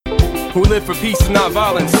who live for peace and not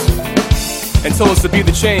violence, and told us to be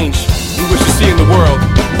the change we wish to see in the world.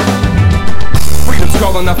 Freedom's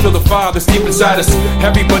calling, I feel the fire that's deep inside us.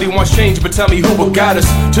 Everybody wants change, but tell me who will guide us.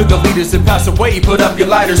 To the leaders that pass away, put up your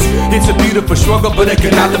lighters. It's a beautiful struggle, but it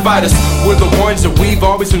cannot divide us. We're the ones that we've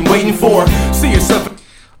always been waiting for. See yourself.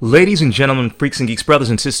 Ladies and gentlemen, freaks and geeks, brothers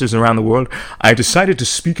and sisters around the world, I decided to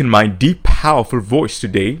speak in my deep, powerful voice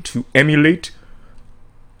today to emulate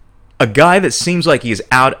a guy that seems like he is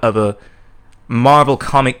out of a Marvel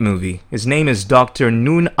comic movie. His name is Dr.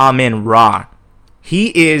 Noon Amen Ra. He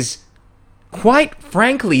is, quite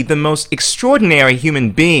frankly, the most extraordinary human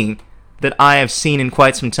being that I have seen in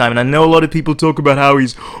quite some time. And I know a lot of people talk about how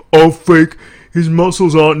he's all fake, his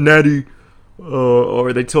muscles aren't natty,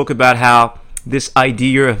 or they talk about how this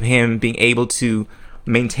idea of him being able to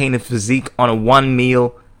maintain a physique on a 1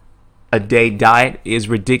 meal a day diet is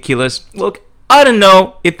ridiculous. Look, I don't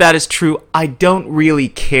know if that is true. I don't really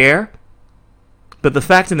care. But the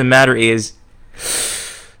fact of the matter is,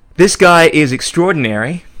 this guy is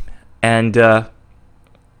extraordinary. And yeah,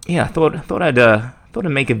 I thought I'd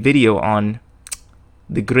make a video on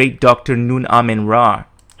the great Dr. Noon Amen Ra.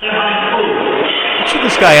 Check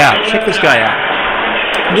this guy out. Check this guy out.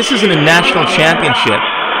 This is in a national championship.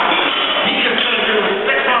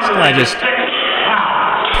 This guy just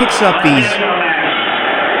picks up these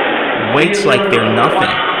weights like they're nothing.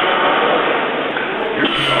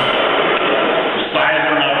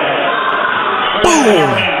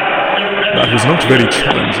 Boom! That was not very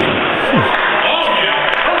challenging.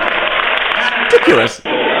 It's ridiculous.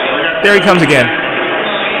 There he comes again.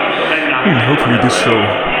 Hopefully this will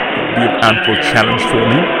be an ample challenge for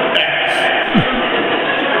me.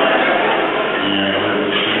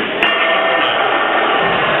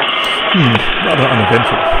 Rather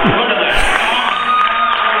uneventful.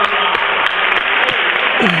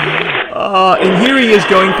 And here he is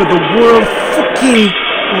going for the world fucking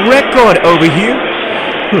record over here.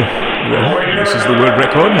 Well, this is the world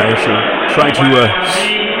record. I shall try to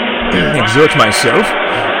exert myself.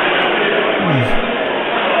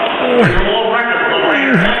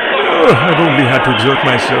 I've only had to exert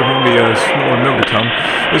myself, only a small modicum.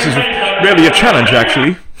 This is really a challenge,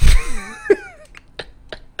 actually.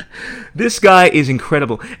 This guy is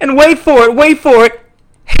incredible. And wait for it.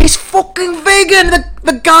 He's fucking vegan.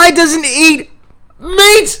 The guy doesn't eat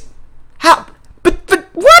meat. How? But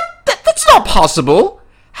what? That's not possible.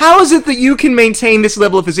 How is it that you can maintain this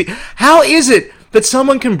level of physique? How is it that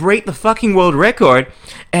someone can break the fucking world record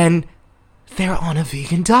and they're on a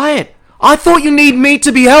vegan diet? I thought you need meat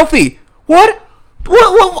to be healthy. What?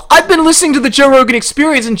 I've been listening to the Joe Rogan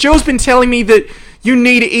Experience, and Joe's been telling me that you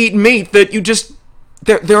need to eat meat, that you just...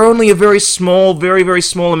 There are only a very small, very, very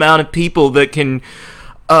small amount of people that can,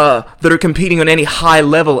 that are competing on any high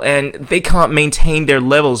level, and they can't maintain their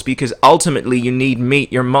levels because ultimately you need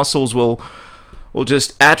meat. Your muscles will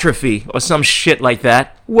just atrophy or some shit like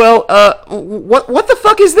that. Well, what the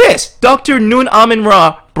fuck is this? Dr. Noon Amen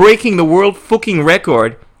Ra breaking the world fucking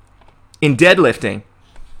record in deadlifting.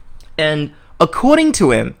 And according to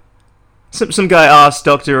him, some guy asked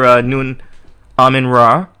Dr. Noon Amen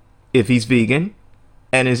Ra if he's vegan.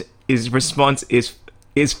 And his response is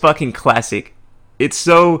fucking classic. It's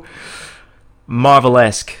so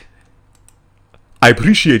Marvel-esque. I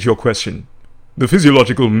appreciate your question. The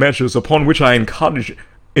physiological measures upon which I encourage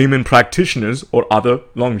Amen practitioners or other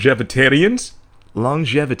longevitarians.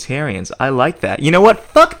 Longevitarians, I like that. You know what?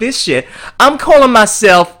 Fuck this shit. I'm calling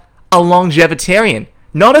myself a longevitarian.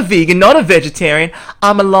 Not a vegan, not a vegetarian.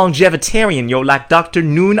 I'm a longevitarian, yo, like Dr.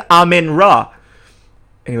 Noon Amen Ra.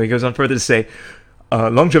 Anyway, he goes on further to say...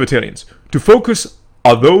 longevitarians. To focus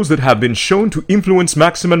are those that have been shown to influence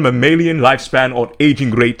maximum mammalian lifespan or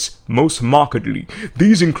aging rates most markedly.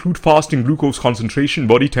 These include fasting glucose concentration,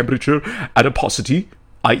 body temperature, adiposity,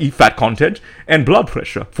 i.e. fat content, and blood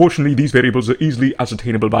pressure. Fortunately, these variables are easily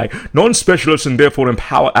ascertainable by non-specialists and therefore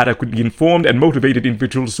empower adequately informed and motivated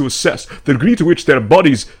individuals to assess the degree to which their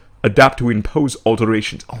bodies adapt to impose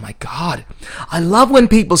alterations. Oh my god. I love when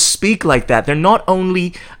people speak like that. They're not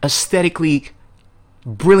only aesthetically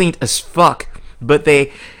brilliant as fuck, but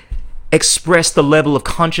they express the level of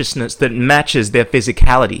consciousness that matches their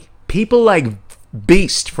physicality. People like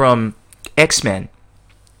Beast from X-Men,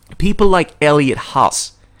 people like Elliot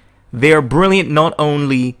Haas, they are brilliant not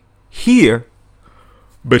only here,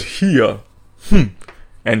 but here,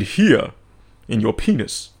 and here, in your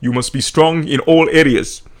penis. You must be strong in all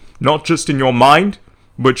areas, not just in your mind,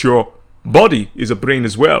 but your body is a brain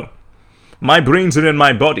as well. My brains are in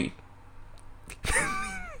my body.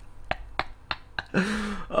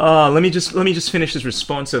 Let me just finish this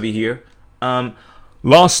response over here.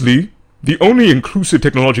 Lastly, The only inclusive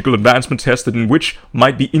technological advancement tested in which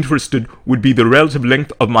might be interested would be the relative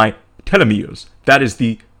length of my telomeres. That is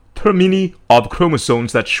the termini of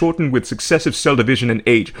chromosomes that shorten with successive cell division and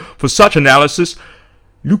age. For such analysis,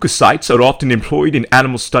 leukocytes are often employed in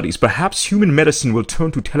animal studies. Perhaps human medicine will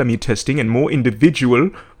turn to telomere testing and more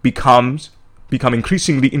individual become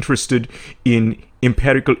increasingly interested in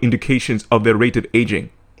empirical indications of their rate of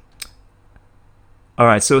aging.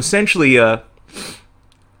 Alright, so essentially,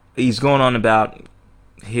 he's going on about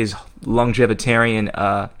his longevitarian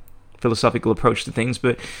philosophical approach to things,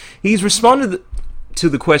 but he's responded to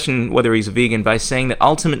the question whether he's a vegan by saying that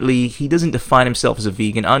ultimately he doesn't define himself as a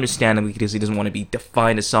vegan, understandably, because he doesn't want to be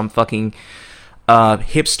defined as some fucking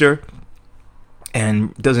hipster,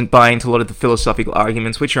 and doesn't buy into a lot of the philosophical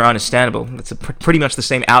arguments, which are understandable. That's pretty much the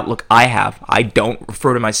same outlook I have. I don't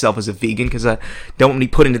refer to myself as a vegan because I don't really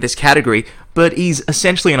put into this category, but he's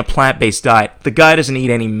essentially on a plant-based diet. The guy doesn't eat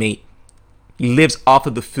any meat. He lives off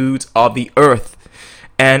of the foods of the earth.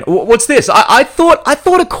 And what's this? I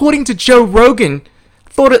thought according to Joe Rogan,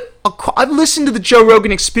 I've listened to the Joe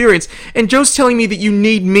Rogan Experience, and Joe's telling me that you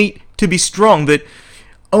need meat to be strong, that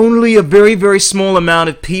only a very, very small amount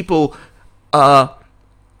of people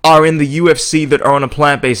are in the UFC that are on a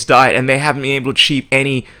plant-based diet, and they haven't been able to achieve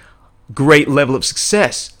any great level of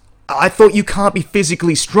success. I thought you can't be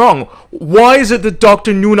physically strong. Why is it that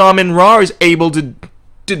Dr. Noonam Ra is able to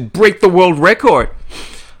break the world record?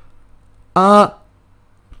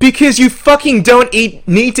 Because you fucking don't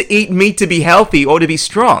need to eat meat to be healthy or to be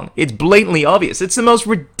strong. It's blatantly obvious. It's the most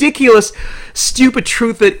ridiculous, stupid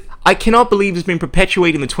truth that I cannot believe has been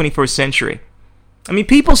perpetuated in the 21st century. I mean,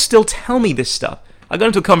 people still tell me this stuff. I got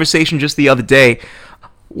into a conversation just the other day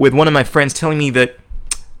with one of my friends telling me that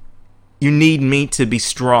you need meat to be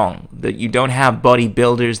strong, that you don't have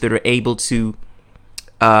bodybuilders that are able to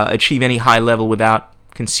achieve any high level without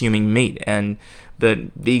consuming meat, and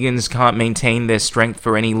that vegans can't maintain their strength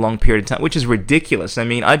for any long period of time, which is ridiculous. I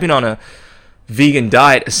mean, I've been on a vegan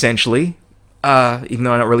diet, essentially, even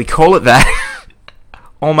though I don't really call it that,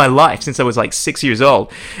 all my life, since I was like 6 years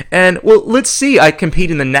old. And, well, let's see, I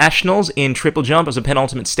compete in the nationals in triple jump as a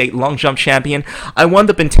penultimate state long jump champion. I won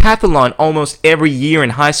the pentathlon almost every year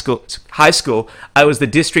in high school. I was the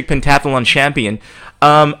district pentathlon champion.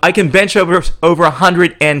 I can bench over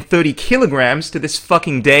 130 kilograms to this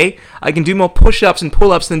fucking day. I can do more push-ups and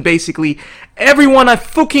pull-ups than basically everyone I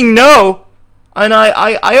fucking know. And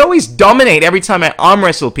I always dominate every time I arm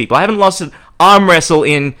wrestle people. I haven't lost an arm wrestle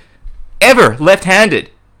in ever,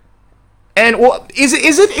 left-handed. And well, is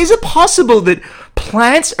it possible that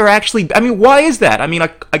plants are actually... I mean, why is that? I mean, I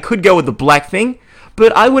could go with the black thing,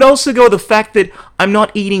 but I would also go with the fact that I'm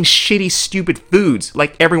not eating shitty, stupid foods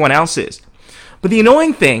like everyone else is. But the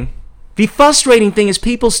annoying thing, the frustrating thing is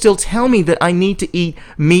people still tell me that I need to eat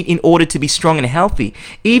meat in order to be strong and healthy,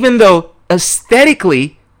 even though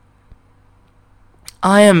aesthetically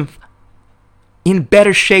I am in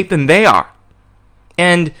better shape than they are.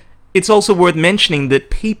 And it's also worth mentioning that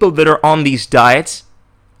people that are on these diets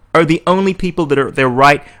are the only people that are their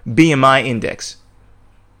right BMI index.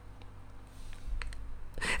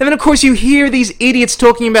 And then, of course, you hear these idiots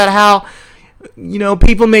talking about how, you know,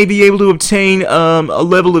 people may be able to obtain a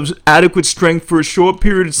level of adequate strength for a short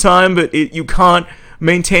period of time, but you can't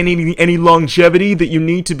maintain any longevity, that you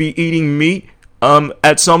need to be eating meat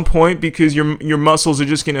at some point because your muscles are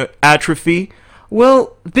just going to atrophy.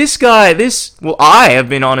 Well, I have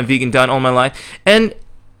been on a vegan diet all my life, and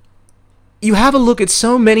you have a look at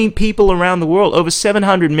so many people around the world, over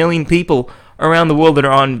 700 million people around the world that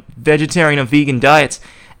are on vegetarian or vegan diets,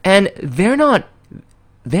 and they're not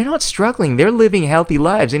struggling. They're living healthy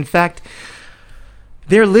lives. In fact,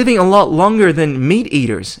 they're living a lot longer than meat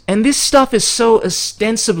eaters. And this stuff is so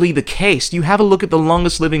ostensibly the case. You have a look at the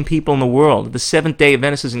longest living people in the world, the Seventh-day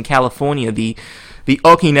Adventists in California, the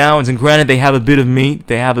Okinawans, and granted they have a bit of meat,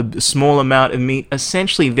 they have a small amount of meat.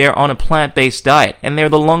 Essentially, they're on a plant-based diet, and they're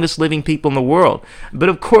the longest living people in the world. But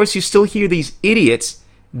of course, you still hear these idiots,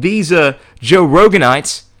 these Joe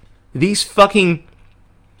Roganites, these fucking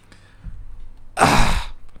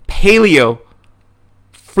paleo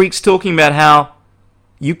freaks talking about how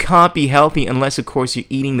you can't be healthy unless, of course, you're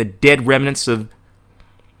eating the dead remnants of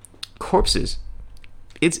corpses.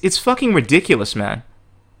 It's fucking ridiculous, man.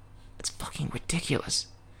 It's fucking ridiculous.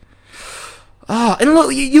 And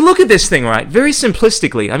look, you look at this thing, right? Very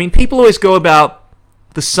simplistically. I mean, people always go about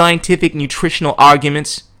the scientific nutritional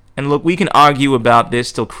arguments, and look, we can argue about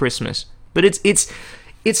this till Christmas, but it's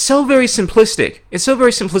so very simplistic. It's so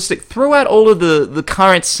very simplistic. Throw out all of the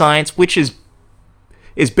current science, which is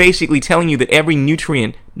basically telling you that every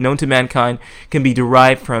nutrient known to mankind can be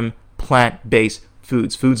derived from plant-based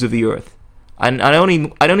foods of the earth. I don't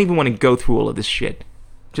even want to go through all of this shit.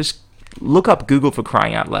 Just look up Google, for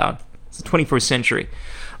crying out loud. It's the 21st century.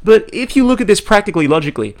 But if you look at this practically,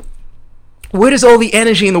 logically, where does all the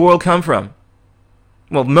energy in the world come from?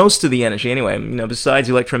 Well, most of the energy, anyway, besides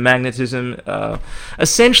electromagnetism,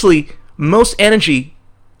 essentially, most energy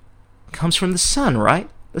comes from the sun, right?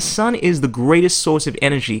 The sun is the greatest source of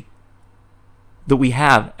energy that we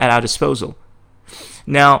have at our disposal.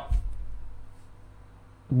 Now,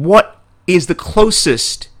 what is the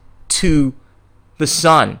closest to the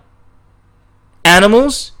sun?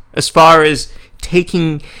 Animals, as far as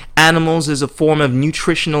taking animals as a form of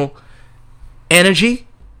nutritional energy?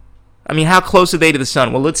 I mean, how close are they to the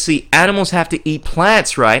sun? Well, let's see. Animals have to eat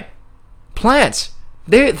plants, right? Plants.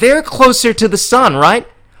 They're closer to the sun, right?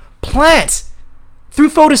 Plants. Through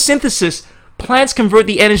photosynthesis, plants convert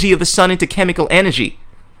the energy of the sun into chemical energy.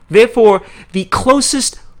 Therefore, the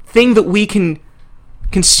closest thing that we can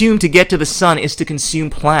consume to get to the sun is to consume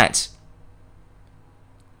plants.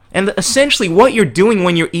 And essentially what you're doing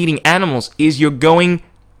when you're eating animals is you're going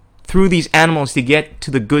through these animals to get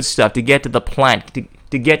to the good stuff, to get to the plant,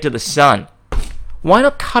 to get to the sun. Why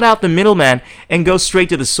not cut out the middleman and go straight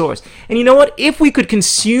to the source? And you know what? If we could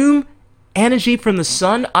consume energy from the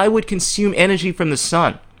sun, I would consume energy from the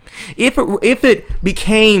sun. If it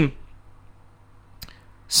became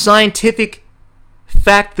scientific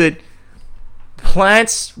fact that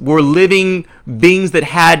plants were living beings that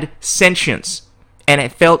had sentience, and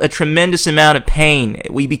it felt a tremendous amount of pain,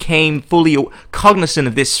 we became fully cognizant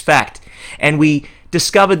of this fact, and we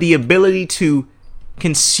discovered the ability to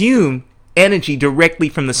consume energy directly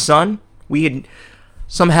from the sun. We had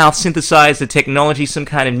somehow synthesized the technology, some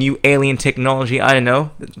kind of new alien technology, I don't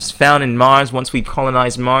know, that was found in Mars once we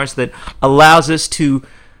colonized Mars, that allows us to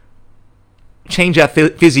change our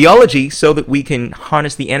physiology so that we can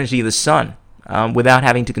harness the energy of the sun without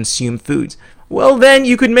having to consume foods. Well, then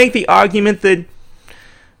you could make the argument that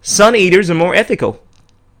sun eaters are more ethical.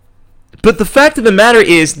 But the fact of the matter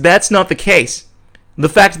is that's not the case. The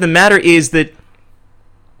fact of the matter is that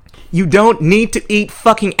you don't need to eat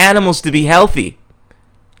fucking animals to be healthy.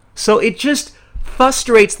 So it just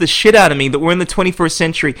frustrates the shit out of me that we're in the 21st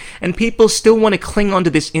century and people still want to cling on to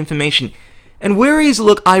this information. And whereas,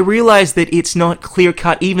 look, I realize that it's not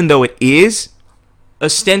clear-cut, even though it is,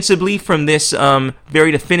 ostensibly from this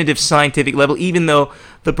very definitive scientific level, even though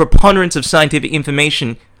the preponderance of scientific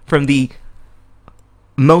information from the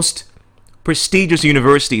most prestigious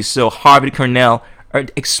universities, so Harvard, Cornell, are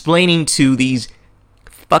explaining to these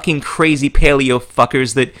fucking crazy paleo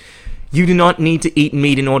fuckers that you do not need to eat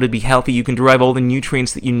meat in order to be healthy. You can derive all the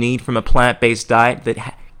nutrients that you need from a plant-based diet,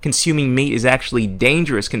 that consuming meat is actually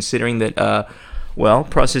dangerous, considering that,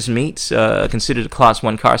 processed meats considered a class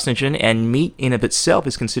 1 carcinogen, and meat in of itself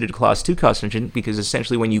is considered a class 2 carcinogen, because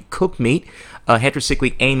essentially when you cook meat,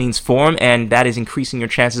 heterocyclic amines form, and that is increasing your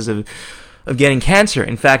chances of getting cancer.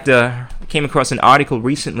 In fact, I came across an article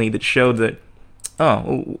recently that showed that,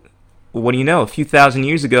 what do you know, a few thousand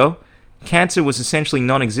years ago, cancer was essentially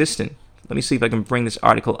non-existent. Let me see if I can bring this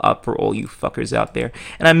article up for all you fuckers out there.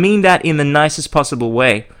 And I mean that in the nicest possible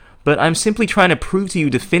way. But I'm simply trying to prove to you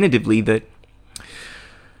definitively that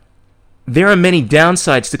there are many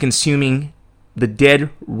downsides to consuming the dead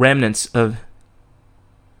remnants of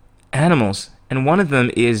animals. And one of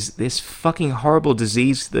them is this fucking horrible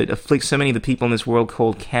disease that afflicts so many of the people in this world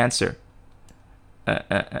called cancer.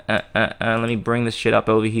 Let me bring this shit up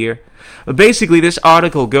over here. But basically, this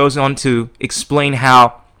article goes on to explain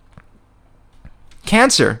how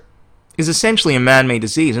cancer is essentially a man-made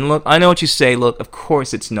disease. And look, I know what you say. Look, of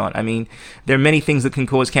course it's not. I mean, there are many things that can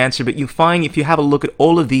cause cancer, but you find if you have a look at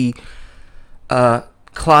all of the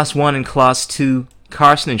class 1 and class 2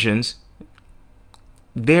 carcinogens,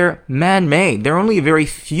 they're man-made. There are only a very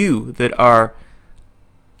few that are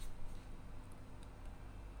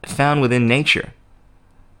found within nature.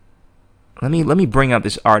 Let me bring up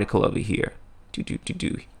this article over here.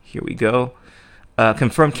 Here we go.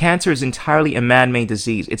 Confirmed cancer is entirely a man-made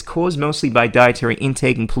disease. It's caused mostly by dietary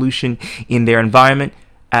intake and pollution in their environment.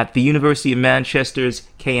 At the University of Manchester's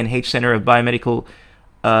K&H Center of Biomedical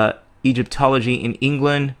Egyptology in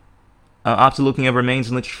England, after looking over remains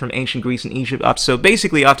and literature from ancient Greece and Egypt. So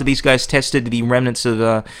basically, after these guys tested the remnants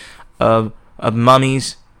of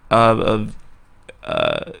mummies of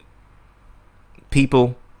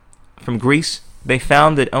people from Greece, they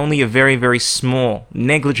found that only a very, very small,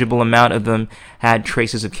 negligible amount of them had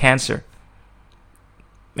traces of cancer.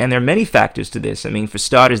 And there are many factors to this. I mean, for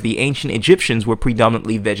starters, the ancient Egyptians were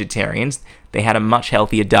predominantly vegetarians. They had a much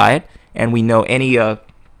healthier diet, and we know any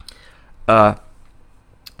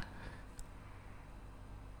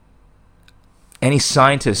any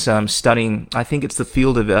scientists studying, I think it's the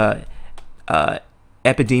field of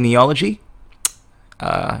epidemiology.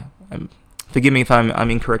 Forgive me if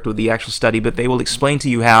I'm incorrect with the actual study, but they will explain to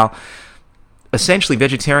you how essentially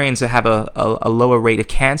vegetarians have a lower rate of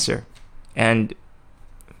cancer. And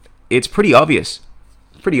it's pretty obvious.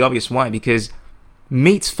 Pretty obvious why, because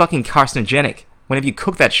meat's fucking carcinogenic. Whenever you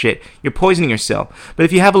cook that shit, you're poisoning yourself. But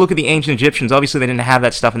if you have a look at the ancient Egyptians, obviously they didn't have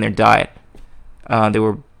that stuff in their diet. They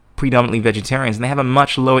were predominantly vegetarians, and they have a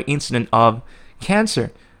much lower incidence of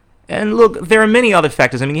cancer. And look, there are many other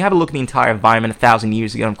factors. I mean, you have a look at the entire environment 1,000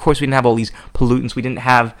 years ago. Of course, we didn't have all these pollutants. We didn't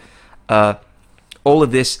have all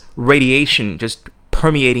of this radiation just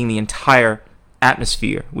permeating the entire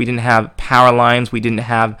atmosphere. We didn't have power lines. We didn't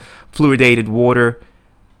have fluoridated water,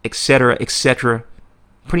 etc., etc.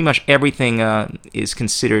 Pretty much everything is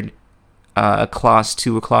considered a Class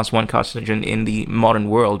 2 or Class 1 carcinogen in the modern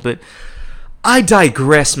world. But I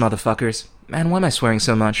digress, motherfuckers. Man, why am I swearing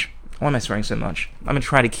so much? I'm going to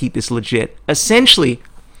try to keep this legit. Essentially,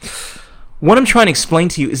 what I'm trying to explain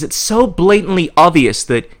to you is it's so blatantly obvious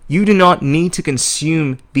that you do not need to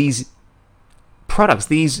consume these products,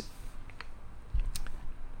 these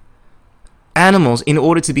animals, in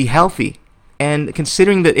order to be healthy. And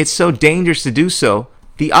considering that it's so dangerous to do so,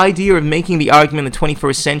 the idea of making the argument in the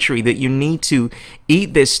 21st century that you need to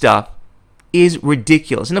eat this stuff is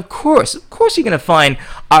ridiculous. And of course you're going to find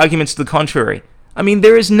arguments to the contrary. I mean,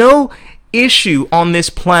 there is no issue on this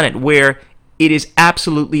planet where it is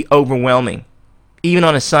absolutely overwhelming, even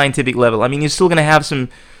on a scientific level. I mean, you're still going to have some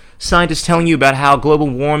scientists telling you about how global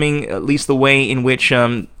warming, at least the way in which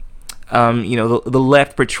the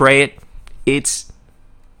left portray it,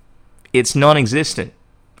 it's non-existent.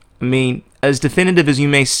 I mean, as definitive as you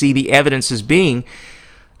may see the evidence as being,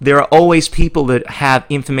 there are always people that have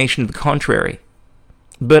information to the contrary.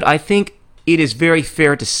 But I think it is very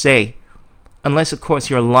fair to say, unless, of course,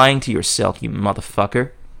 you're lying to yourself, you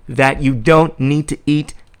motherfucker, that you don't need to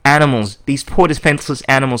eat animals, these poor defenseless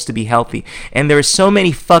animals, to be healthy. And there are so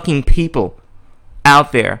many fucking people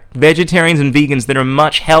out there, vegetarians and vegans, that are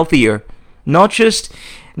much healthier, not just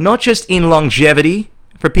in longevity,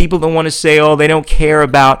 for people that want to say, oh, they don't care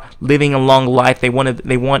about living a long life, they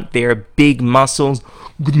want their big muscles.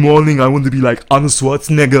 Good morning, I want to be like Arnold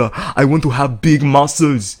Schwarzenegger, I want to have big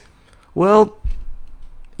muscles. Well,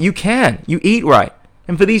 you can. You eat right.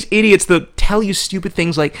 And for these idiots that tell you stupid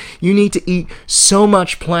things like you need to eat so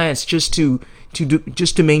much plants just to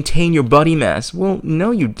maintain your body mass. Well,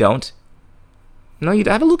 no, you don't. No, you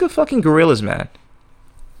have a look at fucking gorillas, man.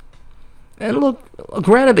 And look,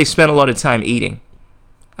 granted, they spend a lot of time eating.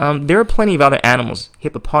 There are plenty of other animals,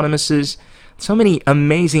 hippopotamuses, so many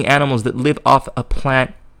amazing animals that live off a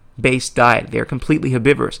plant-based diet. They're completely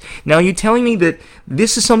herbivorous. Now, you're telling me that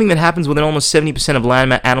this is something that happens within almost 70% of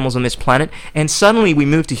land animals on this planet, and suddenly we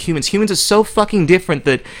move to humans. Humans are so fucking different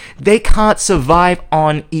that they can't survive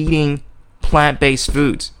on eating plant-based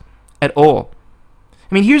foods at all.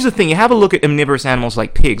 I mean, here's the thing. You have a look at omnivorous animals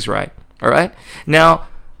like pigs, right? All right? Now,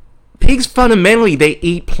 pigs fundamentally, they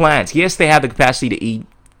eat plants. Yes, they have the capacity to eat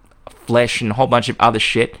flesh and a whole bunch of other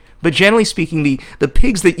shit, but generally speaking, the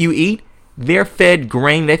pigs that you eat, they're fed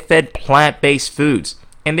grain, they're fed plant-based foods,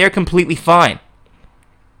 and they're completely fine.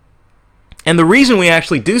 And the reason we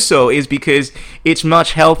actually do so is because it's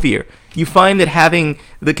much healthier. You find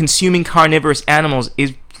that consuming carnivorous animals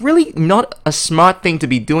is really not a smart thing to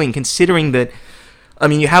be doing, considering that, I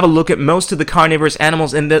mean, you have a look at most of the carnivorous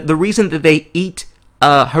animals, and the reason that they eat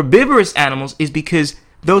herbivorous animals is because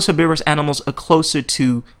those herbivorous animals are closer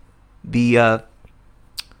to the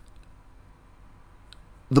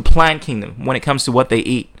plant kingdom when it comes to what they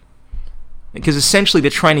eat. Because essentially they're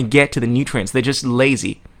trying to get to the nutrients. They're just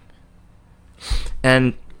lazy.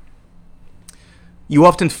 And you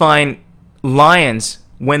often find lions,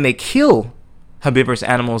 when they kill herbivorous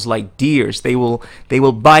animals like deers, they will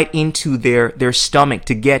bite into their stomach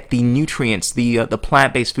to get the nutrients, the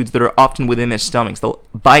plant-based foods that are often within their stomachs. They'll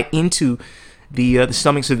bite into the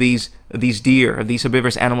stomachs of these deer, of these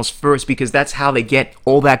herbivorous animals first, because that's how they get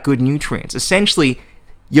all that good nutrients. Essentially,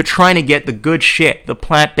 you're trying to get the good shit, the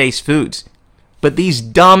plant-based foods. But these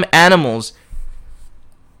dumb animals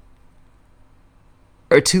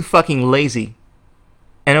are too fucking lazy.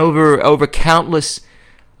 And over countless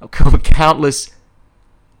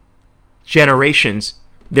generations,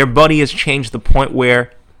 their body has changed to the point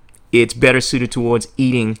where it's better suited towards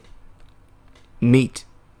eating meat.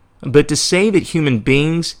 But to say that human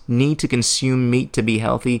beings need to consume meat to be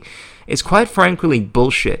healthy is quite frankly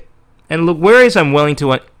bullshit. And look, whereas I'm willing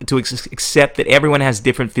to accept that everyone has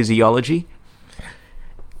different physiology,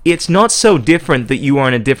 it's not so different that you are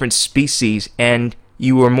in a different species and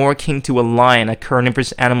you are more akin to a lion, a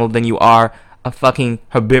carnivorous animal, than you are a fucking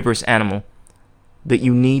herbivorous animal. That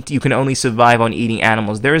you can only survive on eating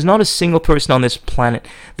animals. There is not a single person on this planet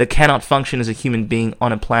that cannot function as a human being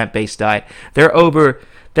on a plant-based diet. There are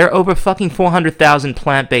over fucking 400,000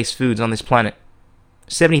 plant-based foods on this planet.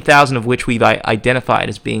 70,000 of which we've identified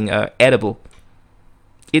as being edible.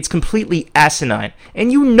 It's completely asinine.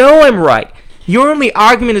 And you know I'm right. Your only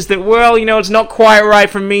argument is that, well, it's not quite right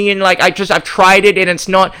for me, and I've tried it and it's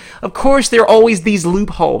not. Of course, there are always these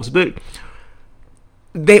loopholes, but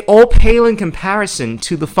they all pale in comparison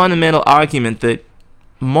to the fundamental argument that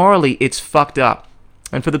morally it's fucked up.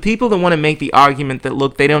 And for the people that want to make the argument that,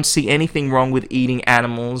 look, they don't see anything wrong with eating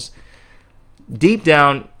animals, deep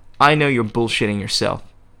down, I know you're bullshitting yourself.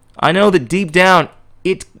 I know that deep down,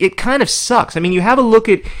 it kind of sucks. I mean, you have a look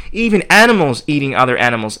at even animals eating other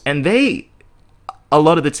animals, and they, a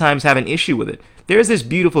lot of the times, have an issue with it. There's this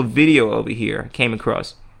beautiful video over here I came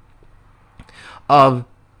across of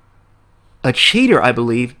a cheater, I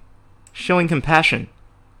believe, showing compassion.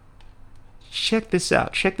 Check this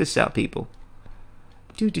out. Check this out, people.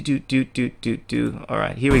 All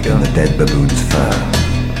right, here we go. In the dead baboon's fur,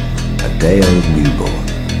 a day-old newborn.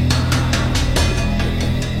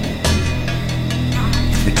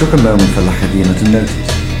 It took a moment for Longevitarianism to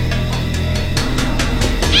notice.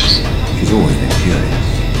 She's always been curious.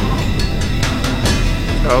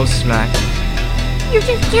 Oh, smack. You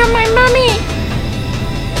just killed my mommy!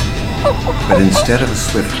 But instead of a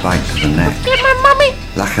swift bite to the neck, Get my mommy!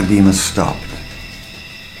 Longevitarianism stopped,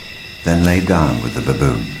 then lay down with the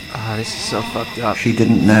baboon. Oh, this is so fucked up. She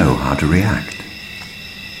didn't know how to react.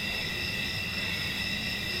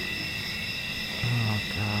 Oh,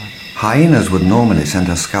 God. Hyenas would normally send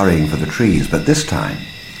her scurrying for the trees, but this time,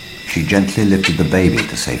 she gently lifted the baby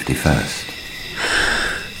to safety first.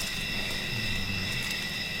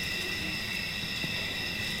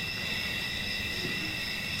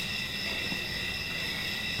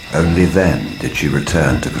 Only then did she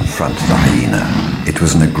return to confront the hyena. It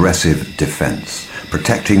was an aggressive defense,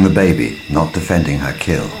 protecting the baby, not defending her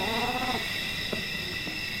kill.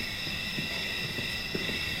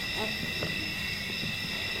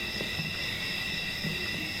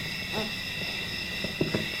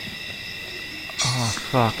 Oh,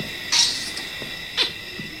 fuck.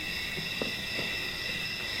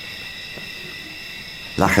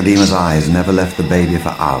 Longevitarianism's eyes never left the baby for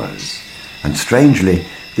hours, and strangely,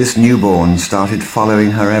 this newborn started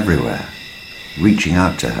following her everywhere, reaching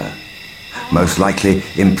out to her, most likely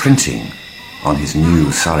imprinting on his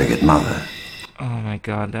new surrogate mother. Oh my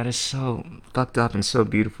God, that is so fucked up and so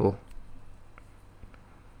beautiful.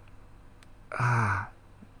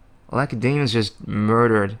 Longevitarianism just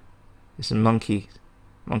murdered this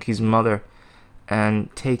monkey's mother,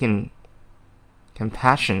 and taken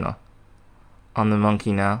compassion on the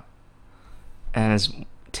monkey now, and is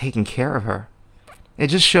taking care of her. It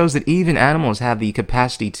just shows that even animals have the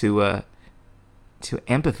capacity to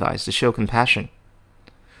empathize, to show compassion.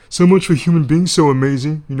 So much for human beings, so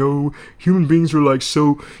amazing. Human beings are like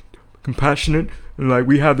so compassionate, and like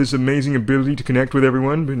we have this amazing ability to connect with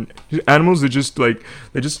everyone. But animals,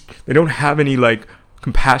 they don't have any like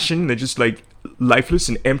compassion. They're just like lifeless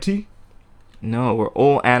and empty. No, we're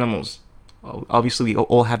all animals. Obviously, we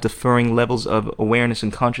all have differing levels of awareness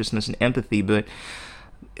and consciousness and empathy, but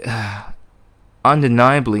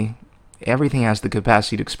undeniably, everything has the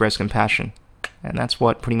capacity to express compassion. And that's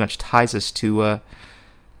what pretty much ties us to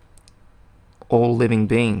all living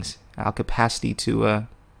beings, our capacity to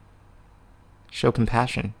show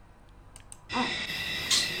compassion.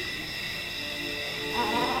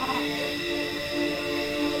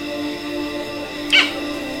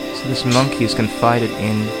 So this monkey is confided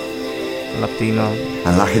in Longevitarianism.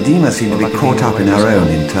 And Longevitarianism seemed to be caught up in her own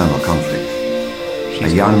internal conflict. A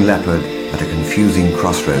young leopard at a confusing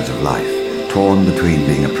crossroads of life, torn between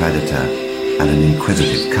being a predator and an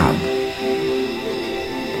inquisitive cub.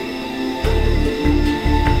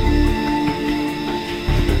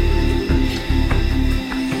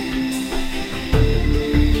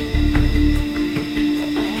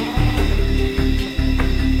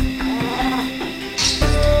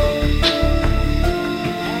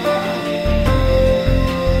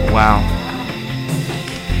 Wow.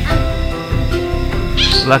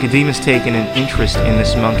 Longevitarianism's taken an interest in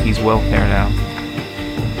this monkey's welfare now.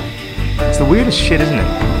 It's the weirdest shit, isn't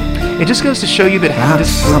it? It just goes to show you that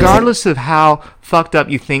regardless of how fucked up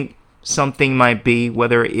you think something might be,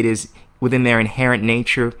 whether it is within their inherent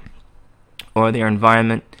nature or their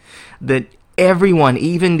environment, that everyone,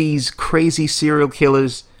 even these crazy serial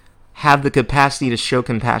killers, have the capacity to show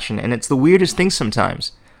compassion. And it's the weirdest thing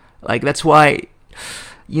sometimes. Like, that's why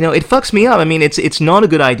it fucks me up. I mean, it's not a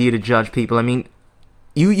good idea to judge people. I mean,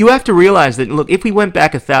 you have to realize that, look, if we went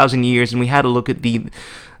back 1,000 years and we had to look at the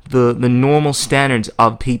normal standards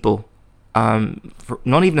of people, for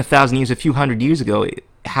not even 1,000 years, a few hundred years ago,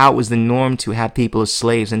 how it was the norm to have people as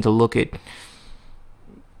slaves and to look at,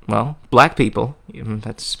 well, black people.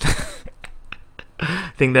 That's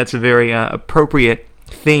I think that's a very appropriate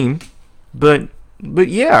theme. But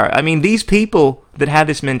yeah, I mean, these people that had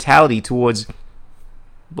this mentality towards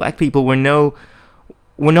black people were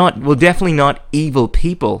definitely not evil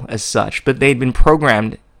people as such, but they'd been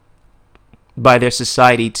programmed by their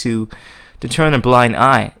society to turn a blind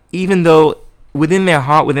eye, even though within their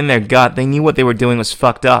heart, within their gut, they knew what they were doing was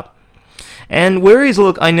fucked up. And whereas,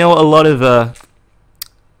 look, I know a lot of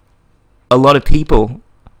people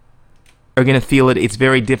are gonna feel it's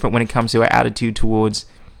very different when it comes to our attitude towards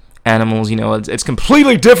animals. It's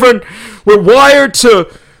completely different. We're wired to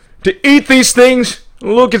eat these things.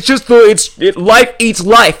 Look, it's just life eats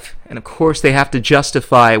life. And of course, they have to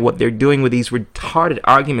justify what they're doing with these retarded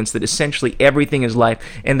arguments that essentially everything is life,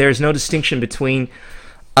 and there's no distinction between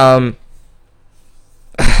a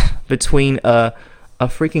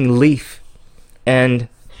freaking leaf and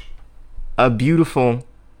a beautiful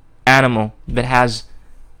animal that has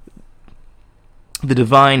the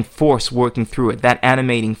divine force working through it, that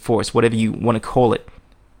animating force, whatever you want to call it.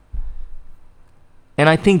 And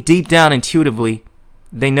I think deep down, intuitively,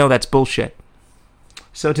 they know that's bullshit.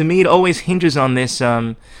 So to me, it always hinges on this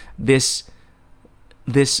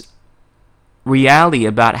reality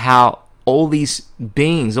about how all these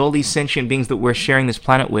beings, all these sentient beings that we're sharing this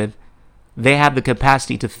planet with, they have the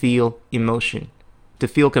capacity to feel emotion, to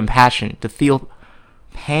feel compassion, to feel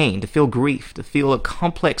pain, to feel grief, to feel a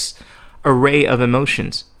complex array of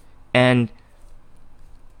emotions. And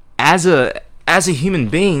as a human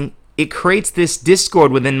being, it creates this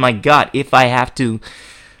discord within my gut if I have to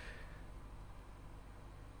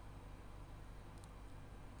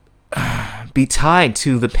be tied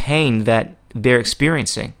to the pain that they're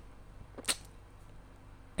experiencing.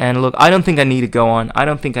 And look, I don't think I need to go on.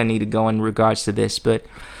 In regards to this, but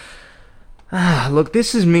look,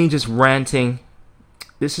 this is me just ranting.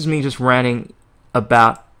 This is me just ranting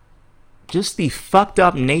about just the fucked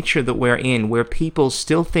up nature that we're in, where people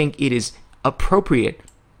still think it is appropriate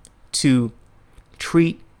to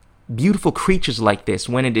treat beautiful creatures like this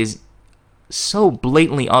when it is so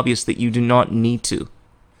blatantly obvious that you do not need to.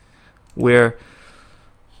 Where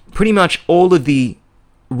pretty much all of the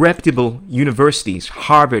reputable universities,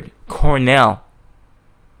 Harvard, Cornell,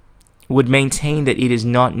 would maintain that it is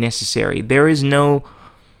not necessary. There is no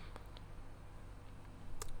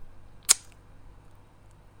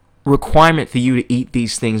requirement for you to eat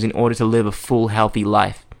these things in order to live a full, healthy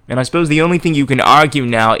life. And I suppose the only thing you can argue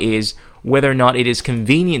now is whether or not it is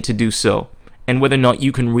convenient to do so, and whether or not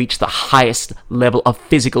you can reach the highest level of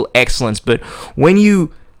physical excellence. But when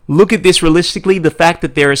you look at this realistically, the fact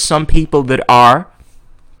that there are some people that are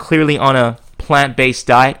clearly on a plant-based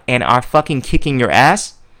diet and are fucking kicking your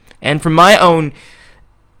ass, and from my own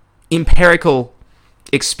empirical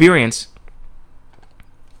experience,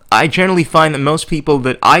 I generally find that most people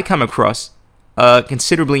that I come across are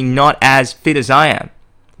considerably not as fit as I am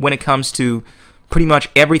when it comes to pretty much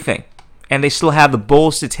everything. And they still have the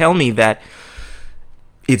balls to tell me that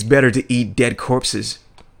it's better to eat dead corpses.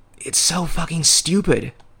 It's so fucking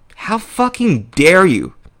stupid. How fucking dare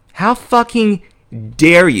you? How fucking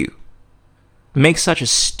dare you make such a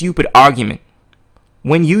stupid argument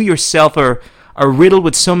when you yourself are riddled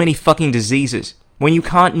with so many fucking diseases? When you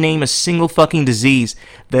can't name a single fucking disease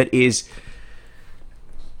that is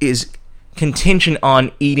contingent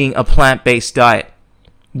on eating a plant-based diet.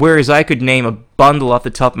 Whereas I could name a bundle off the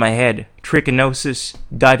top of my head. Trichinosis,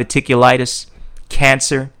 diverticulitis,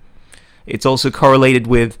 cancer. It's also correlated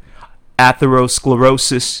with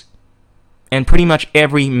atherosclerosis, and pretty much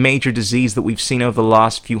every major disease that we've seen over the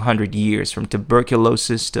last few hundred years, from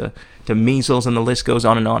tuberculosis to measles, and the list goes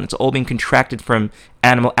on and on. It's all been contracted from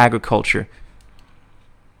animal agriculture.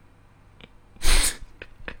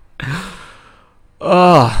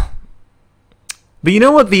 But you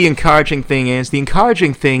know what the encouraging thing is? The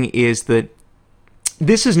encouraging thing is that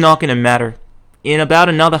this is not going to matter. In about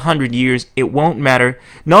another 100 years, it won't matter.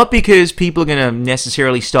 Not because people are going to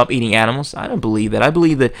necessarily stop eating animals. I don't believe that. I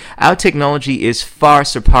believe that our technology is far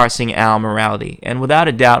surpassing our morality. And without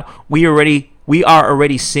a doubt, we are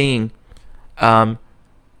already seeing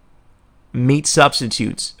meat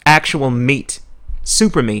substitutes. Actual meat.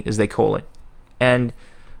 Super meat, as they call it. And,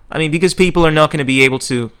 I mean, because people are not going to be able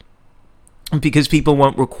to... Because people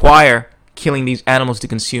won't require killing these animals to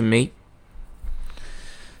consume meat,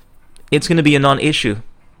 it's going to be a non-issue.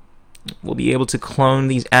 We'll be able to clone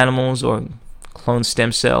these animals, or clone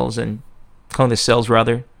stem cells, and clone the cells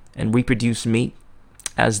rather, and reproduce meat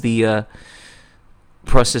as the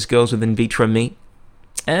process goes with in vitro meat.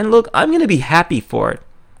 And look, I'm going to be happy for it.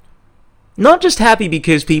 Not just happy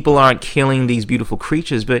because people aren't killing these beautiful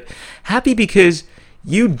creatures, but happy because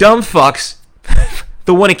you dumb fucks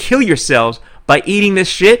that want to kill yourselves by eating this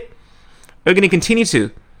shit are going to continue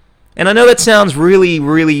to. And I know that sounds really,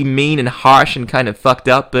 really mean and harsh and kind of fucked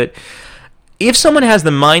up, but if someone has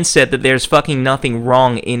the mindset that there's fucking nothing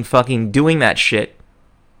wrong in fucking doing that shit,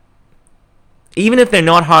 even if they're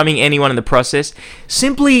not harming anyone in the process,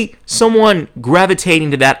 simply someone gravitating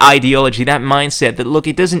to that ideology, that mindset that, look,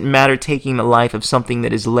 it doesn't matter taking the life of something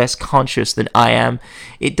that is less conscious than I am.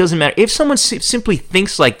 It doesn't matter. If someone simply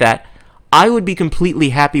thinks like that, I would be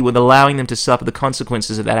completely happy with allowing them to suffer the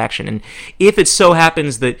consequences of that action. And if it so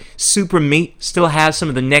happens that super meat still has some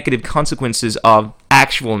of the negative consequences of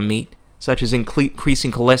actual meat, such as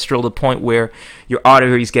increasing cholesterol to the point where your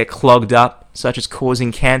arteries get clogged up, such as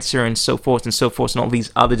causing cancer and so forth, and all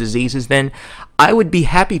these other diseases, then I would be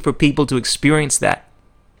happy for people to experience that.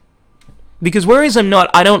 Because whereas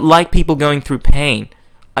I don't like people going through pain,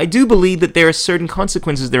 I do believe that there are certain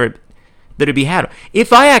consequences that are to be had.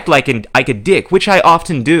 If I act like a dick, which I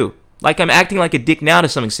often do, like I'm acting like a dick now to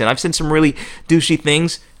some extent, I've said some really douchey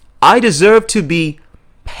things, I deserve to be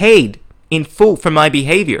paid in full for my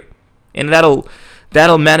behavior. And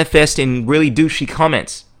that'll manifest in really douchey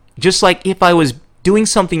comments. Just like if I was doing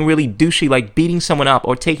something really douchey, like beating someone up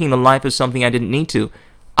or taking the life of something I didn't need to,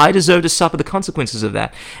 I deserve to suffer the consequences of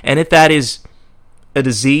that. And if that is a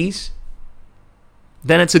disease,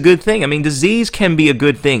 then it's a good thing. I mean, disease can be a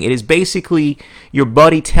good thing. It is basically your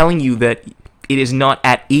body telling you that it is not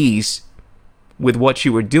at ease with what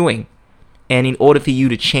you are doing. And in order for you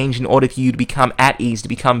to change, in order for you to become at ease, to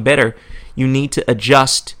become better, you need to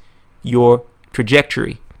adjust your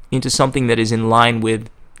trajectory into something that is in line with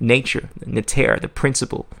nature, the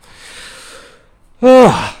principle.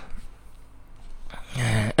 And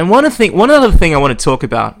one other thing I want to talk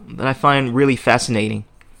about that I find really fascinating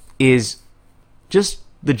is just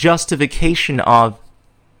the justification of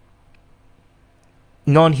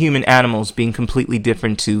non-human animals being completely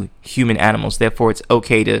different to human animals. Therefore, it's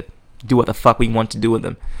okay to do what the fuck we want to do with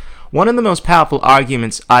them. One of the most powerful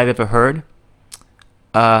arguments I've ever heard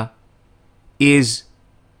is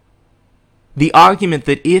the argument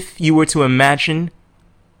that if you were to imagine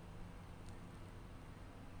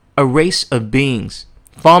a race of beings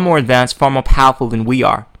far more advanced, far more powerful than we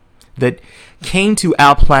are, that came to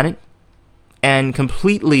our planet and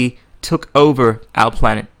completely took over our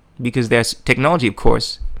planet, because their technology, of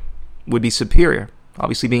course, would be superior.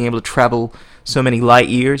 Obviously, being able to travel so many light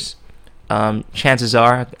years, chances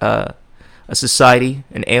are a society,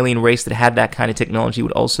 an alien race that had that kind of technology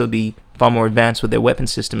would also be far more advanced with their weapon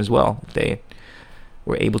system as well. If they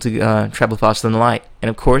were able to travel faster than light. And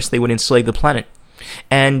of course, they would enslave the planet.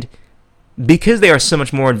 And because they are so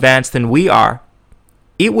much more advanced than we are,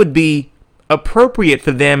 it would be appropriate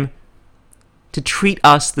for them to treat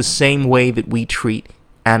us the same way that we treat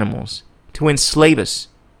animals, to enslave us,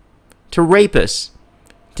 to rape us,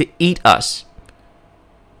 to eat us,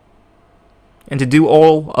 and to do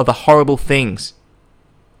all of the horrible things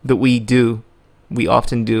that we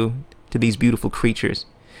often do to these beautiful creatures,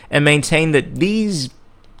 and maintain that these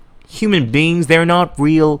human beings, they're not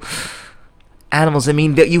real animals. I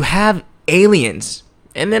mean, that you have aliens,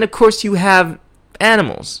 and then of course you have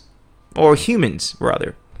animals, or humans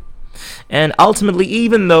rather. And ultimately,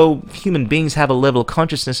 even though human beings have a level of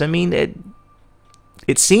consciousness, I mean,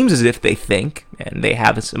 it seems as if they think, and they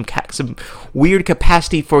have some weird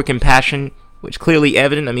capacity for compassion, which clearly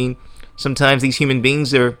evident. I mean, sometimes these human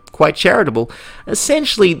beings are quite charitable.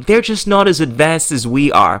 Essentially, they're just not as advanced as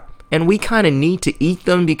we are, and we kind of need to eat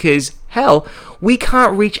them because, hell, we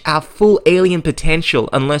can't reach our full alien potential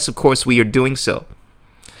unless, of course, we are doing so.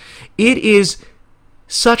 It is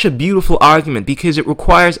such a beautiful argument because it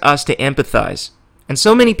requires us to empathize. And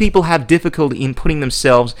so many people have difficulty in putting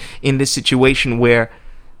themselves in this situation where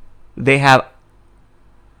they have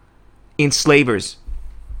enslavers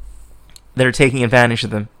that are taking advantage of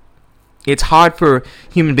them. It's hard for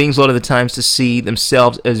human beings a lot of the times to see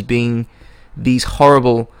themselves as being these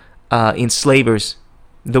horrible enslavers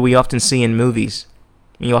that we often see in movies.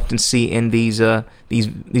 You often see in these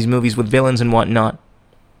movies with villains and whatnot.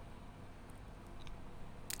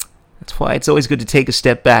 That's why it's always good to take a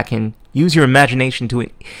step back and use your imagination to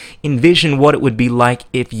envision what it would be like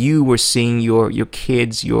if you were seeing your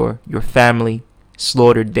kids, your family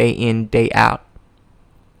slaughtered day in, day out.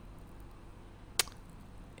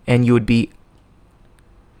 And you would be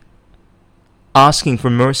asking for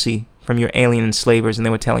mercy from your alien enslavers, and they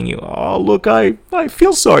were telling you, "Oh, look, I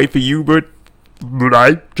feel sorry for you, but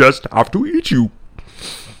I just have to eat you."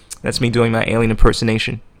 That's me doing my alien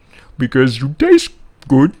impersonation. Because you taste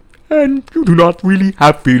good, and you do not really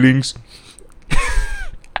have feelings.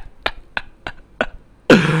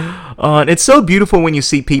 And it's so beautiful when you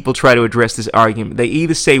see people try to address this argument. They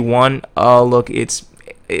either say one, "Oh, look,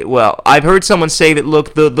 well, I've heard someone say that,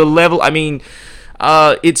 look, the level, I mean,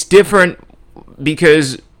 it's different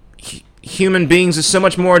because human beings are so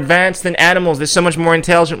much more advanced than animals. They're so much more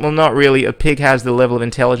intelligent." Well, not really. A pig has the level of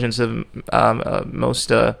intelligence of most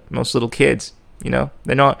little kids. You know,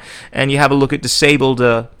 they're not. And you have a look at disabled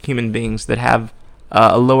human beings that have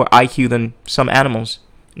a lower IQ than some animals.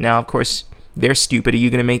 Now, of course, they're stupid. Are you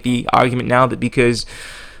going to make the argument now that because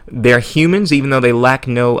they're humans, even though they lack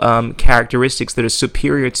no characteristics that are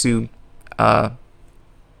superior to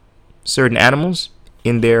certain animals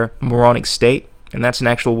in their moronic state? And that's an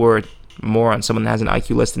actual word, moron, someone that has an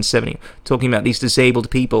IQ less than 70. Talking about these disabled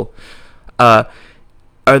people. Are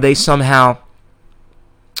they somehow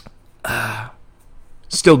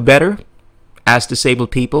still better as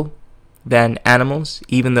disabled people than animals,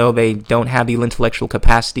 even though they don't have the intellectual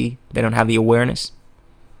capacity, they don't have the awareness?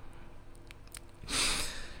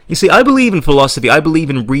 You see, I believe in philosophy, I believe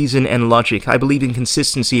in reason and logic, I believe in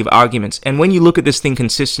consistency of arguments, and when you look at this thing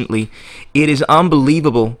consistently, it is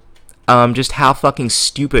unbelievable just how fucking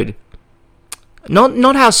stupid,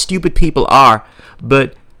 not how stupid people are,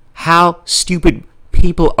 but how stupid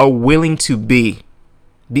people are willing to be.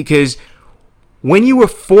 Because when you were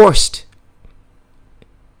forced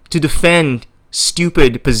to defend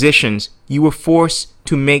stupid positions, you were forced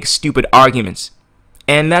to make stupid arguments.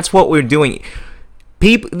 And that's what we're doing.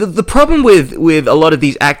 The problem with a lot of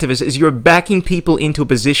these activists is you're backing people into a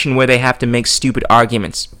position where they have to make stupid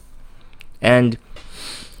arguments. And,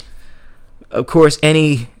 of course,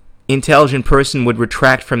 any intelligent person would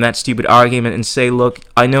retract from that stupid argument and say, "Look,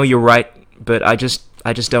 I know you're right, but I just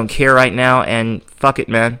don't care right now, and fuck it,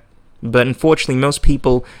 man." But unfortunately, most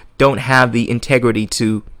people don't have the integrity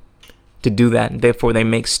to do that, and therefore they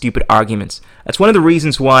make stupid arguments. That's one of the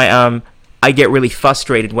reasons why I get really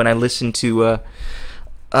frustrated when I listen to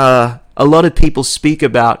a lot of people speak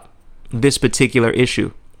about this particular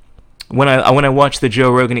issue. When I watch the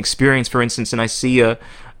Joe Rogan Experience, for instance, and I see a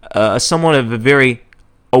somewhat of a very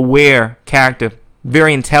aware character,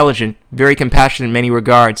 very intelligent, very compassionate in many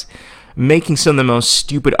regards, making some of the most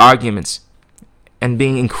stupid arguments and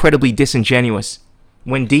being incredibly disingenuous,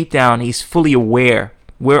 when deep down he's fully aware,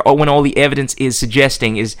 when all the evidence is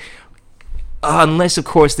suggesting is, unless of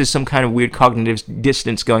course there's some kind of weird cognitive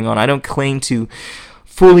dissonance going on. I don't claim to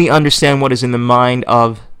fully understand what is in the mind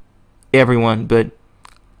of everyone, but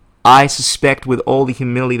I suspect with all the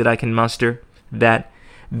humility that I can muster that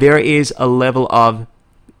there is a level of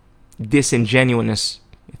disingenuousness,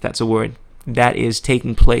 if that's a word, that is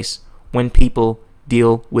taking place when people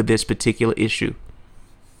deal with this particular issue.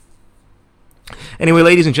 Anyway,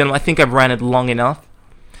 ladies and gentlemen, I think I've ran it long enough.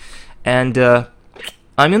 And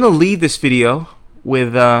I'm going to leave this video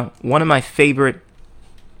with one of my favorite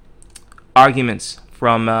arguments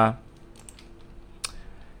from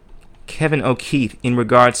Kevin O'Keefe in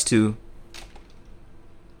regards to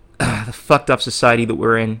the fucked up society that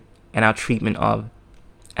we're in and our treatment of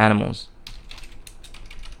animals.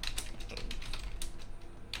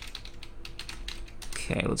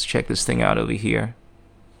 Okay, let's check this thing out over here.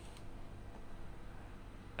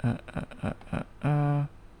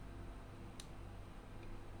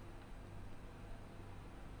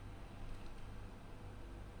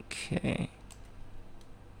 Okay.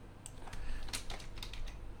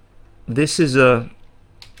 This is a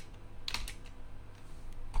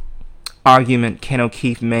argument Ken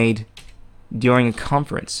O'Keefe made during a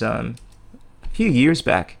conference a few years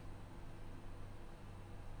back.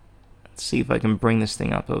 Let's see if I can bring this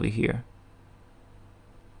thing up over here.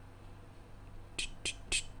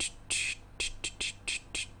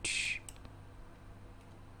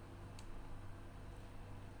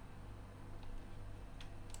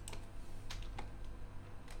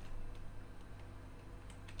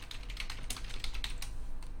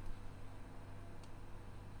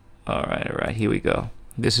 All right, here we go.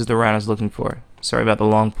 This is the round I was looking for. Sorry about the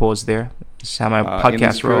long pause there. This is how my podcast in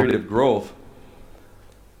the spirit roll. of growth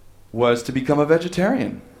was to become a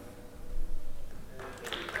vegetarian.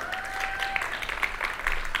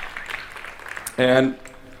 And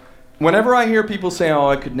whenever I hear people say, "Oh,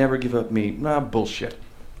 I could never give up meat," nah, bullshit.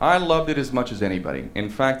 I loved it as much as anybody. In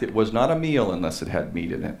fact, it was not a meal unless it had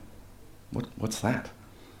meat in it. What's that?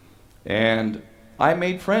 And I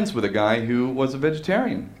made friends with a guy who was a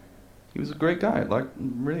vegetarian. He was a great guy.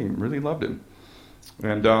 Really loved him.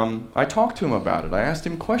 And I talked to him about it. I asked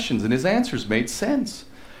him questions, and his answers made sense.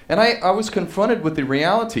 And I was confronted with the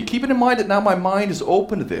reality, keeping in mind that now my mind is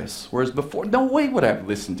open to this, whereas before, no way would I have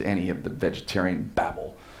listened to any of the vegetarian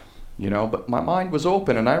babble, you know, but my mind was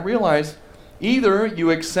open, and I realized either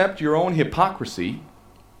you accept your own hypocrisy,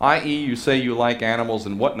 i.e. you say you like animals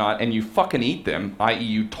and whatnot, and you fucking eat them, i.e.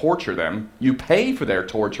 you torture them, you pay for their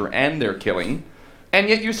torture and their killing, and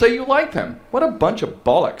yet you say you like them. What a bunch of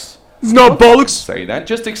bollocks. It's not bollocks. Say that.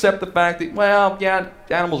 Just accept the fact that, well, yeah,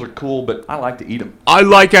 animals are cool, but I like to eat them. I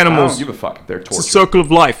like I animals. don't give a fuck if they're tortured. It's a circle of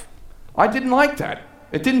life. I didn't like that.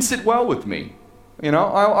 It didn't sit well with me. You know,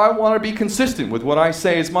 I want to be consistent with what I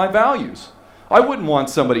say is my values. I wouldn't want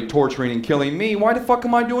somebody torturing and killing me. Why the fuck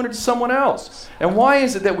am I doing it to someone else? And why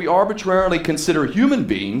is it that we arbitrarily consider human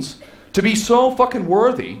beings to be so fucking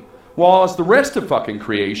worthy, while as the rest of fucking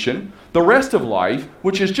creation, the rest of life,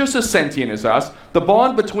 which is just as sentient as us, the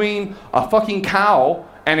bond between a fucking cow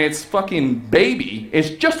and its fucking baby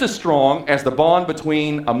is just as strong as the bond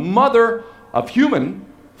between a mother of human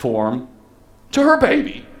form to her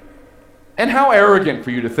baby. And how arrogant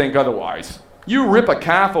for you to think otherwise. You rip a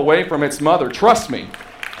calf away from its mother, trust me,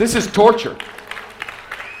 this is torture.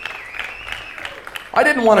 I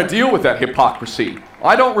didn't want to deal with that hypocrisy.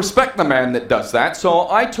 I don't respect the man that does that, so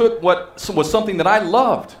I took what was something that I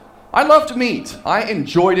loved. I loved meat. I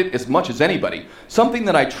enjoyed it as much as anybody. Something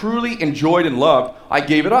that I truly enjoyed and loved, I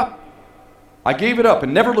gave it up. I gave it up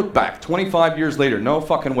and never looked back. 25 years later, no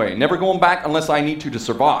fucking way. Never going back unless I need to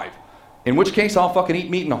survive. In which case, I'll fucking eat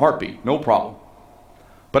meat in a heartbeat. No problem.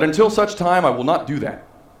 But until such time, I will not do that.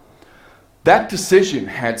 That decision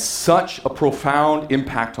had such a profound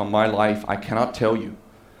impact on my life, I cannot tell you.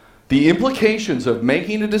 The implications of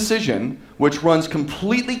making a decision which runs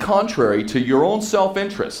completely contrary to your own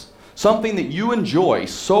self-interest, something that you enjoy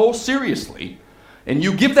so seriously, and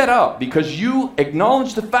you give that up because you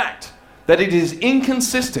acknowledge the fact that it is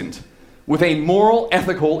inconsistent with a moral,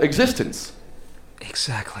 ethical existence.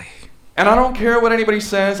 Exactly. And I don't care what anybody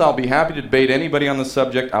says. I'll be happy to debate anybody on the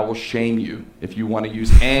subject. I will shame you if you want to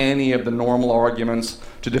use any of the normal arguments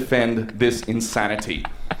to defend this insanity.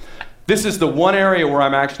 This is the one area where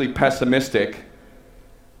I'm actually pessimistic,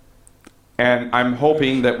 and I'm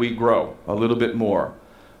hoping that we grow a little bit more.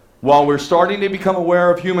 While we're starting to become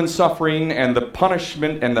aware of human suffering and the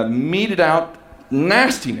punishment and the meted out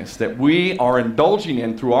nastiness that we are indulging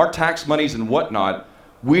in through our tax monies and whatnot,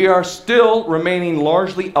 we are still remaining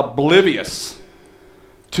largely oblivious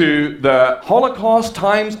to the Holocaust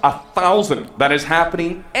times 1,000 that is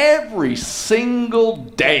happening every single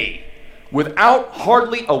day without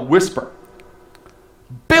hardly a whisper.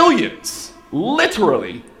 Billions,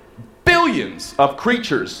 literally billions of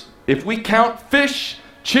creatures, if we count fish,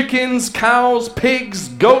 chickens, cows, pigs,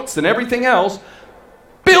 goats, and everything else,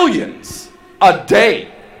 billions a day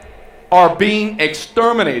are being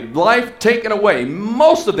exterminated, life taken away,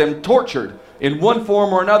 most of them tortured in one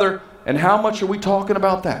form or another. And how much are we talking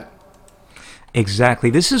about that? Exactly.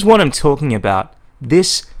 This is what I'm talking about.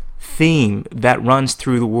 This theme that runs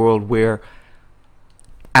through the world where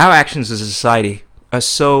our actions as a society are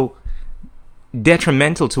so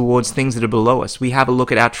detrimental towards things that are below us. We have a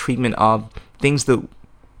look at our treatment of things that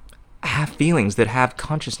have feelings, that have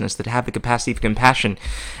consciousness, that have the capacity for compassion.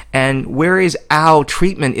 And whereas our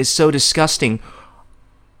treatment is so disgusting,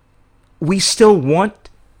 we still want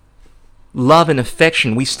love and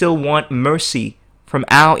affection. We still want mercy from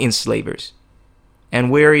our enslavers. And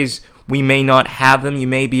whereas we may not have them, you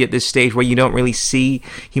may be at this stage where you don't really see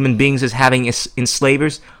human beings as having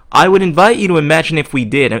enslavers, I would invite you to imagine if we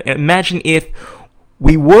did. Imagine if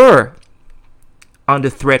we were under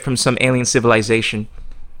threat from some alien civilization.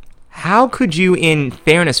 How could you, in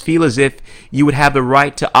fairness, feel as if you would have the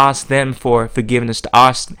right to ask them for forgiveness, to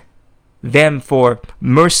ask them for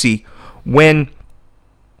mercy, when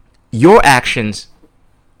your actions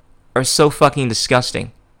are so fucking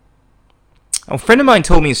disgusting? A friend of mine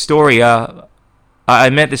told me a story. I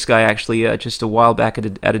met this guy actually just a while back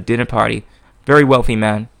at a dinner party. Very wealthy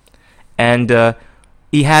man. And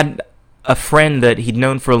he had a friend that he'd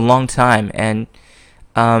known for a long time, and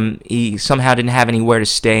he somehow didn't have anywhere to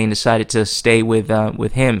stay and decided to stay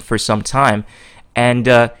with him for some time.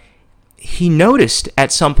 And he noticed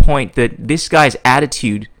at some point that this guy's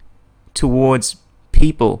attitude towards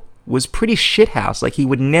people was pretty shithouse. Like, he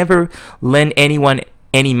would never lend anyone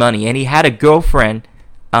any money. And he had a girlfriend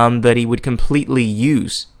that he would completely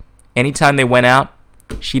use. Anytime they went out,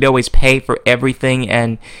 she'd always pay for everything.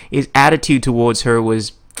 And his attitude towards her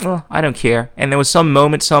was, well, I don't care. And there was some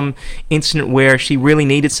moment, some incident where she really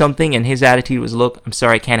needed something, and his attitude was, look, I'm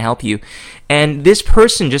sorry, I can't help you. And this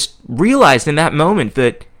person just realized in that moment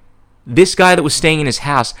that this guy that was staying in his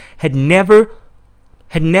house had never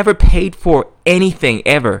paid for anything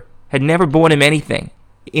ever, had never bought him anything.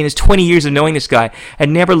 In his 20 years of knowing this guy, had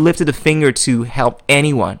never lifted a finger to help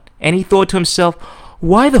anyone. And he thought to himself,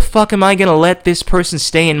 why the fuck am I going to let this person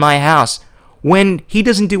stay in my house when he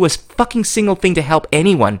doesn't do a fucking single thing to help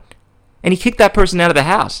anyone? And he kicked that person out of the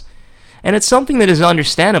house. And it's something that is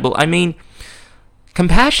understandable. I mean,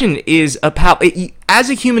 compassion is about,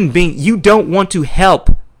 as a human being, you don't want to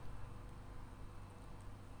help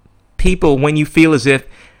people when you feel as if,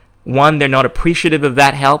 one, they're not appreciative of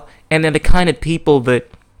that help, and they're the kind of people that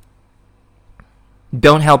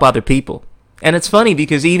don't help other people. And it's funny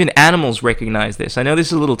because even animals recognize this. I know this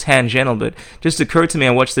is a little tangential, but just occurred to me.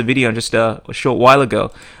 I watched the video just a short while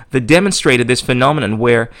ago that demonstrated this phenomenon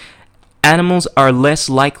where animals are less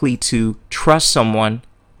likely to trust someone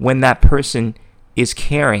when that person is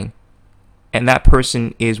caring and that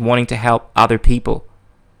person is wanting to help other people.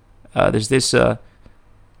 There's this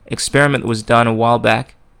experiment that was done a while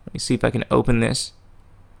back. Let me see if I can open this.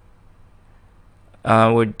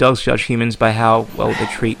 Where dogs judge humans by how well they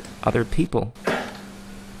treat other people.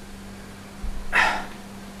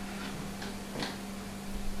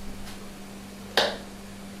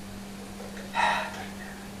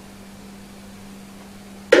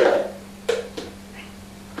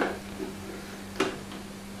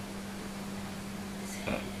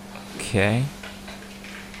 Okay.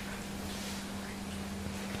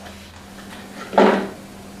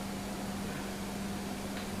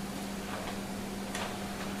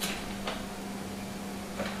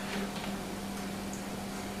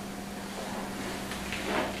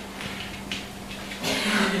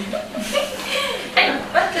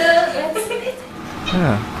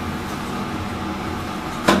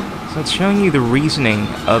 So it's showing you the reasoning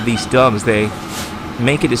of these dogs. They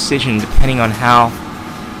make a decision depending on how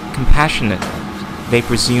compassionate they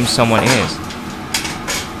presume someone is.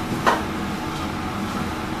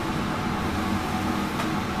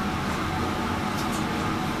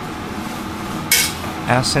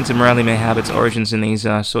 Our sense of morality may have its origins in these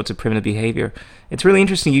sorts of primitive behavior. It's really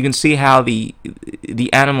interesting. You can see how the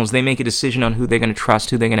animals, they make a decision on who they're going to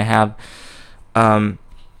trust, who they're going to have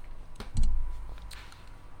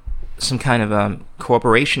some kind of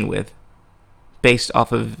cooperation with, based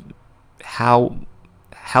off of how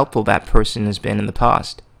helpful that person has been in the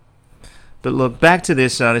past. But look, back to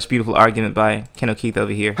this this beautiful argument by Ken O'Keefe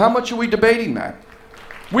over here. How much are we debating that?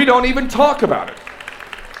 We don't even talk about it.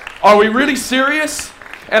 Are we really serious?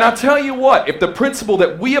 And I'll tell you what, if the principle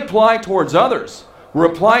that we apply towards others were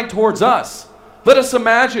applied towards us, let us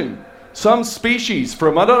imagine some species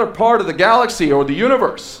from another part of the galaxy or the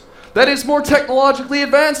universe that is more technologically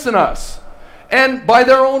advanced than us, and by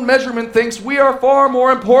their own measurement thinks we are far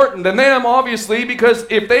more important than them, obviously, because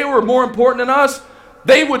if they were more important than us,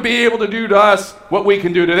 they would be able to do to us what we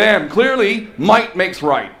can do to them. Clearly, might makes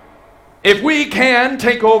right. If we can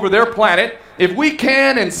take over their planet, if we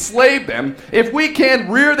can enslave them, if we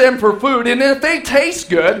can rear them for food, and if they taste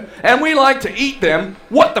good and we like to eat them,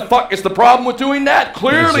 what the fuck is the problem with doing that?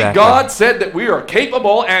 Clearly, exactly. God said that we are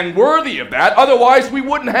capable and worthy of that. Otherwise, we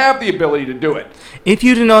wouldn't have the ability to do it. If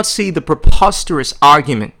you do not see the preposterous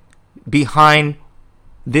argument behind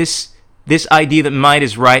this idea that might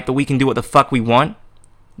is right, that we can do what the fuck we want,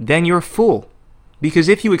 then you're a fool. Because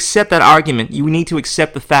if you accept that argument, you need to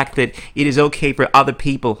accept the fact that it is okay for other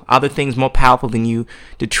people, other things more powerful than you,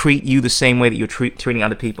 to treat you the same way that you're treating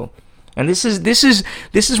other people. And this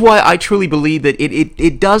is why I truly believe that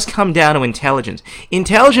it does come down to intelligence.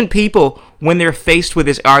 Intelligent people, when they're faced with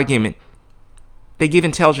this argument, they give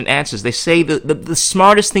intelligent answers. They say the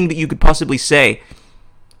smartest thing that you could possibly say.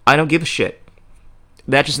 I don't give a shit.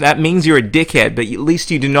 That means you're a dickhead, but at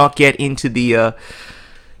least you do not get into the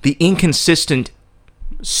inconsistent,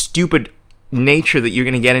 stupid nature that you're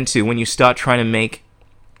going to get into when you start trying to make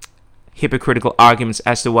hypocritical arguments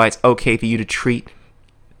as to why it's okay for you to treat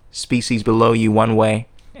species below you one way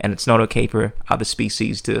and it's not okay for other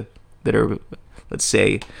species that are, let's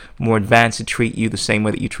say, more advanced to treat you the same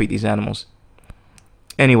way that you treat these animals.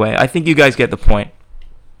 Anyway, I think you guys get the point.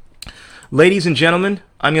 Ladies and gentlemen,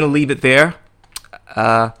 I'm going to leave it there.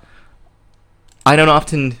 I don't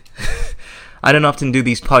often do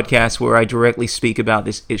these podcasts where I directly speak about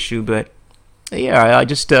this issue, but yeah, I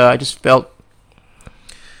just felt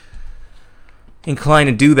inclined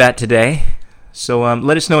to do that today. So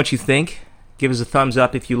let us know what you think. Give us a thumbs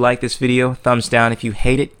up if you like this video, thumbs down if you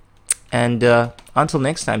hate it, and until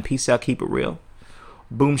next time, peace out, keep it real.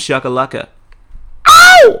 Boom shakalaka.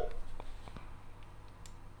 Ow!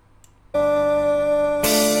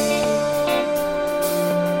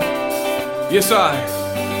 Yes, I